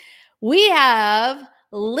We have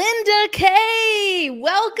Linda Kay.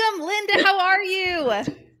 Welcome, Linda. How are you?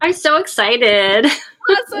 I'm so excited.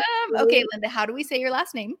 Awesome. Okay, Linda, how do we say your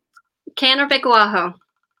last name? Kanervikkoaho.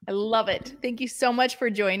 I love it. Thank you so much for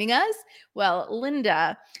joining us. Well,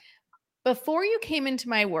 Linda, before you came into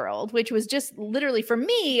my world, which was just literally for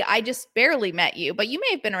me, I just barely met you, but you may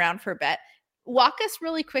have been around for a bit. Walk us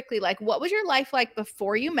really quickly, like what was your life like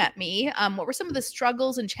before you met me? What were some of the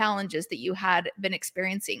struggles and challenges that you had been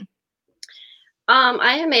experiencing?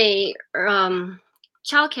 I am a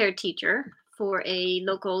childcare teacher for a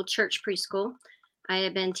local church preschool. I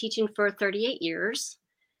have been teaching for 38 years,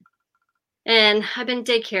 and I've been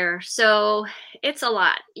daycare, so it's a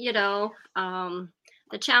lot. The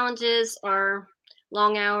challenges are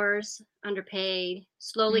long hours, underpaid,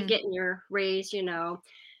 slowly getting your raise. The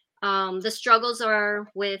struggles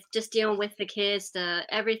are with just dealing with the kids, the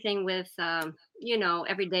everything with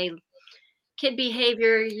everyday kid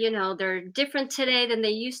behavior. They're different today than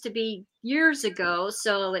they used to be years ago,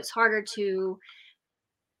 so it's harder to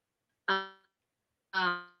uh,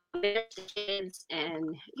 manage the kids,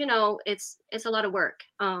 and it's a lot of work.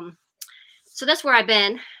 So that's where I've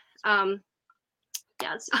been.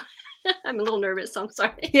 So I'm a little nervous, so I'm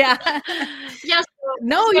sorry. Yeah. Yes.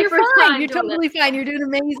 No, you're fine. You're totally fine. You're doing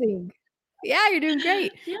amazing. Yeah, you're doing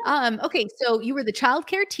great. Yeah. Okay, so you were the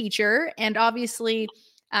childcare teacher and obviously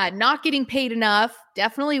not getting paid enough,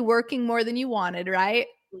 definitely working more than you wanted, right?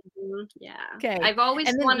 Yeah. Okay. I've always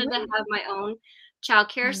And then wanted to have my own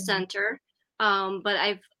childcare center, but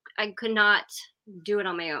I could not do it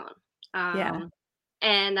on my own. yeah.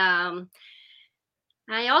 And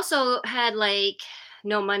I also had like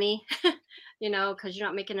no money, because you're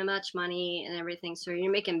not making that much money and everything. So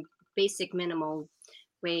you're making basic minimal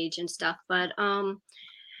wage and stuff. But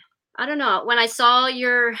I don't know. When I saw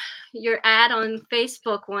your ad on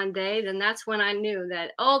Facebook one day, then that's when I knew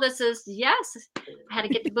that, oh, this is yes. I had to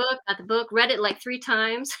get the book, got the book, read it like 3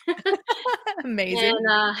 times. Amazing.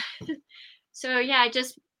 And so yeah, I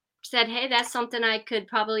just said, hey, that's something I could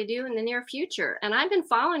probably do in the near future. And I've been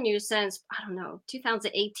following you since, I don't know,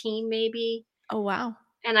 2018 maybe. Oh, wow.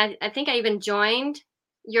 And I think I even joined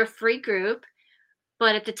your free group,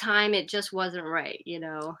 but at the time it just wasn't right.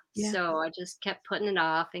 Yeah. So I just kept putting it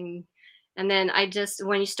off, and then I just,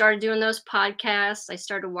 when you started doing those podcasts, I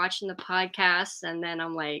started watching the podcasts, and then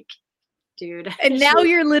I'm like, dude. And now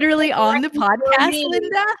you're literally on the podcast,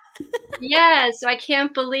 Linda? Yeah, so I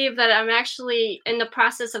can't believe that I'm actually in the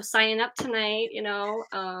process of signing up tonight.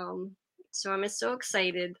 So I'm so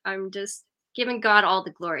excited. I'm just giving God all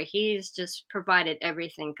the glory. He's just provided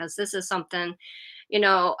everything, because this is something,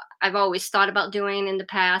 I've always thought about doing in the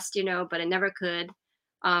past, but I never could.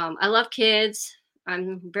 I love kids.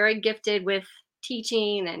 I'm very gifted with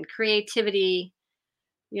teaching and creativity.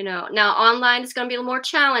 Now online is going to be a little more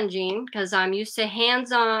challenging because I'm used to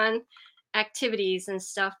hands-on activities and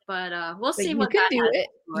stuff, but we'll But see you what can God do has it.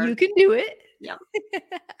 in store. You can do it. Yeah.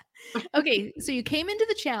 Okay, so you came into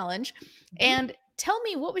the challenge and tell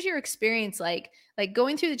me, what was your experience like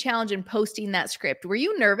going through the challenge and posting that script? Were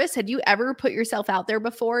you nervous? Had you ever put yourself out there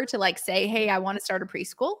before to like say, hey, I want to start a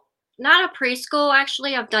preschool? Not a preschool,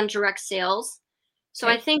 actually. I've done direct sales. So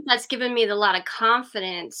I Okay. think that's given me a lot of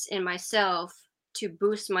confidence in myself to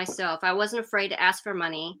boost myself. I wasn't afraid to ask for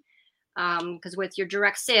money, because with your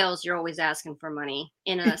direct sales, you're always asking for money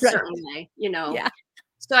in a Right. certain way. Yeah.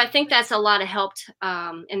 So I think that's a lot of helped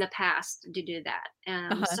in the past to do that.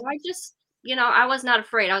 Uh-huh. So I just, I was not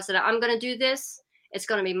afraid. I said, I'm going to do this. It's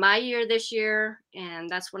going to be my year this year, and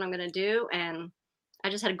that's what I'm going to do. And I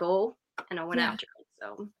just had a goal, and I went Yeah. after it.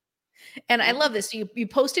 So And I yeah. love this. So you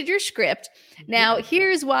posted your script. Now,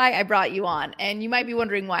 here's why I brought you on. And you might be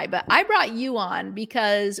wondering why, but I brought you on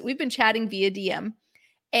because we've been chatting via DM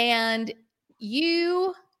and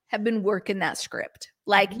you have been working that script.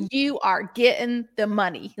 Like you are getting the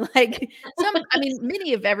money. Like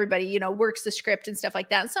many of everybody, works the script and stuff like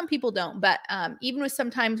that. And some people don't. But even with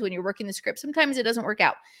sometimes when you're working the script, sometimes it doesn't work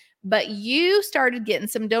out. But you started getting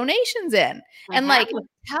some donations in. And like,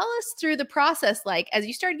 tell us through the process, like as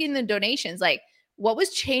you started getting the donations, like what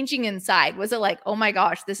was changing inside? Was it like, oh my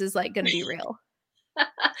gosh, this is like going to be real?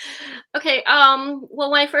 Okay.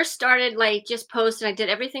 Well, when I first started, like just posting, I did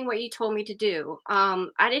everything what you told me to do.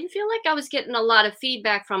 I didn't feel like I was getting a lot of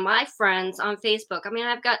feedback from my friends on Facebook. I mean,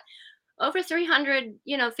 I've got over 300,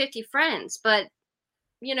 50 friends, but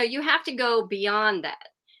you have to go beyond that.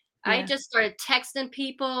 I Yeah. just started texting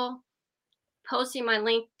people, posting my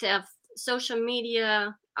link to social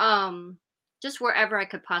media, just wherever I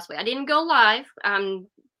could possibly. I didn't go live.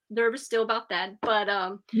 nervous still about that, but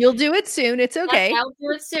You'll do it soon. It's yes, okay. I'll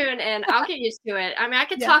do it soon, and I'll get used to it. I mean, I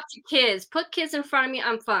could Yeah. talk to kids, put kids in front of me,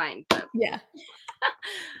 I'm fine. Yeah.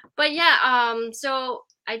 But yeah, so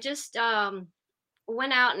I just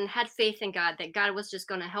went out and had faith in God that God was just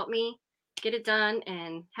going to help me get it done,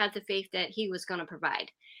 and had the faith that He was going to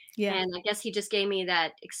provide. Yeah. And I guess He just gave me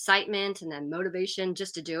that excitement and that motivation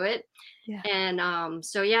just to do it. Yeah. And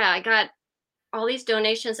so yeah, I got all these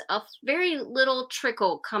donations, a very little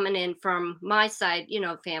trickle coming in from my side,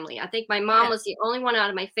 family. I think my mom Yeah. was the only one out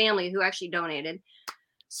of my family who actually donated.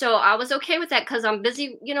 So I was okay with that because I'm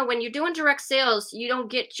busy. When you're doing direct sales, you don't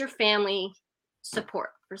get your family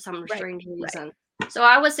support for some Right. strange Right. reason. So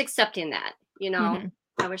I was accepting that. Mhm.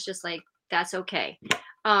 I was just like, that's okay.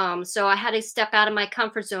 So I had to step out of my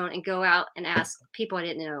comfort zone and go out and ask people I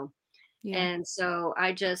didn't know. Yeah. And so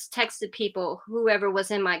I just texted people, whoever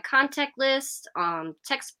was in my contact list,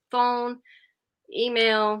 text, phone,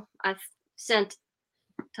 email. I sent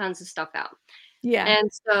tons of stuff out. Yeah. And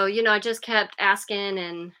so, I just kept asking,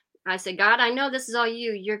 and I said, God, I know this is all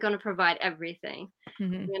you. You're going to provide everything,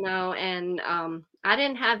 Mhm. and I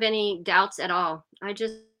didn't have any doubts at all. I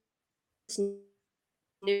just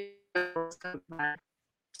knew God was gonna provide.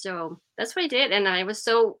 So that's what I did. And I was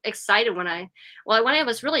so excited when I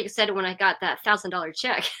was really excited when I got that $1,000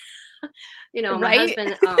 check. My Right?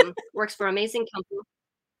 husband works for an amazing company,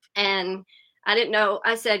 and I didn't know.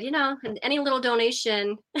 I said, any little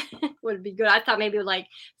donation would be good. I thought maybe like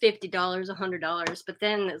 $50, $100, but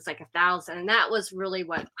then it's like 1,000, and that was really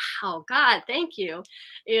what. Wow, God, thank you.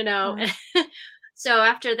 You know. Wow. So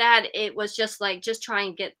after that, it was just try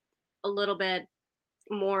and get a little bit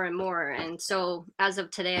more and more. And so as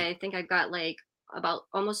of today, I think I got like about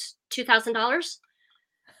almost $2,000.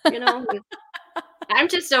 You know, I'm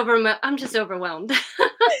just overwhelmed.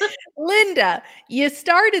 Linda, you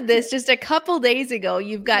started this just a couple days ago.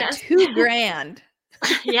 You've got Yes. 2 grand.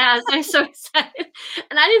 Yes, I'm so excited.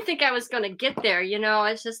 And I didn't think I was gonna get there.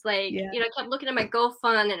 It's just like, Yeah. I kept looking at my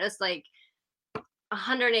GoFund, and it was like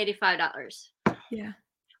 $185. Yeah.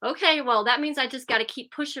 Okay, well, that means I just got to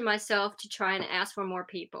keep pushing myself to try and ask for more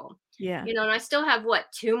people. Yeah. And I still have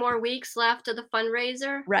what, 2 more weeks left of the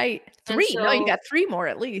fundraiser. Right. And 3. No, you so got 3 more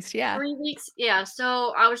at least. Yeah. 3 weeks. Yeah.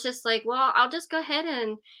 So I was just like, well, I'll just go ahead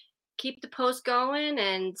and keep the post going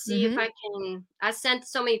and see if Mhm. I sent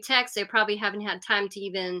so many texts, they probably haven't had time to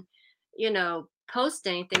even, post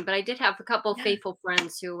anything. But I did have a couple of Yeah. faithful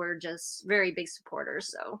friends who were just very big supporters.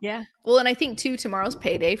 So Yeah. Well, and I think too, tomorrow's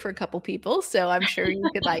payday for a couple people, so I'm sure you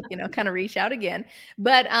could kind of reach out again.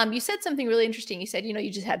 But you said something really interesting. You said,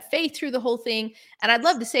 you just had faith through the whole thing, and I'd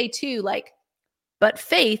love to say too, like, but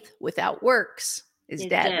faith without works is it's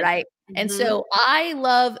dead, dead. right? And Hmm. so I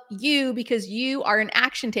love you because you are an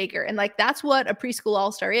action taker, and like that's what a preschool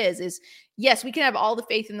all-star is yes, we can have all the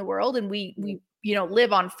faith in the world, and we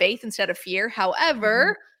live on faith instead of fear. Hmm.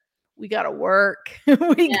 However, we got to work.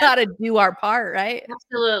 We got to do our part, right?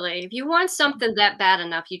 Absolutely. If you want something that bad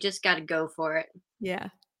enough, you just got to go for it. Yeah.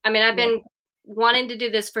 I mean, I've Love been wanting to do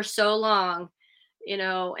this for so long,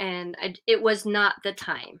 and it was not the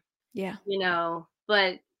time, Yeah.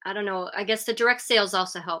 but I don't know. I guess the direct sales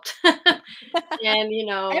also helped. And, and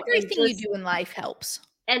Everything you just, do in life helps.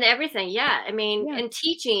 and everything. Yeah. I mean, Yeah. and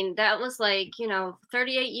teaching, that was like,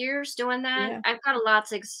 38 years doing that. Yeah. I've got a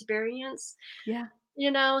lots of experience, Yeah.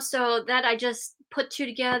 so that I just put two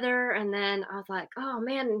together, and then I was like, oh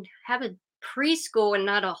man, have a preschool and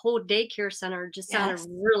not a whole daycare center just sounded Yes.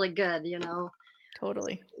 really good.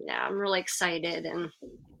 Totally. Yeah, I'm really excited, and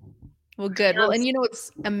Well, good. yeah, Well, and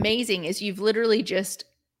what's amazing is you've literally just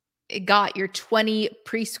got your 20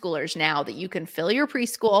 preschoolers now that you can fill your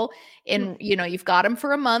preschool and you've got them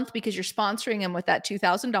for a month because you're sponsoring them with that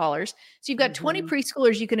 $2,000. So you've got 20 mhm,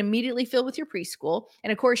 preschoolers you can immediately fill with your preschool,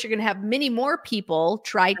 and of course you're going to have many more people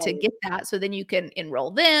try to right, get that, so then you can enroll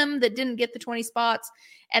them that didn't get the 20 spots,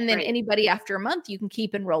 and then right, anybody after a month you can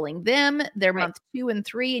keep enrolling them their right. month 2 and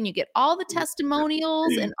 3, and you get all the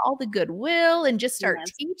testimonials and all the goodwill and just start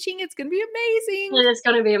Yes, teaching. It's going to be amazing. it is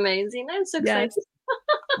going to be amazing. I'm so excited. Yes.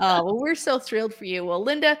 Oh, well, we're so thrilled for you. Well,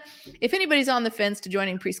 Linda, if anybody's on the fence to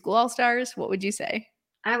joining Preschool All Stars, what would you say?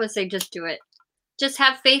 I would say just do it. Just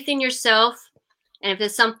have faith in yourself, and if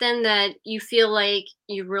it's something that you feel like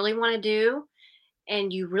you really want to do,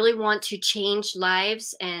 and you really want to change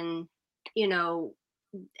lives, and you know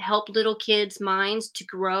help little kids' minds to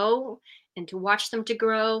grow and to watch them to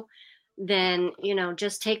grow, then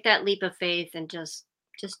just take that leap of faith and just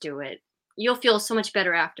do it. You'll feel so much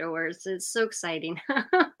better afterwards. It's so exciting.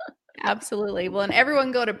 Absolutely. Well, and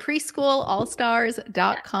everyone go to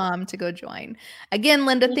preschoolallstars.com to go join. Again,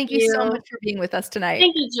 Linda, thank you so much for being with us tonight.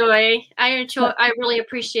 Thank you, Joy. I really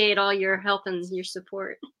appreciate all your help and your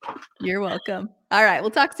support. You're welcome. All right. We'll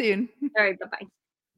talk soon. All right. Bye-bye.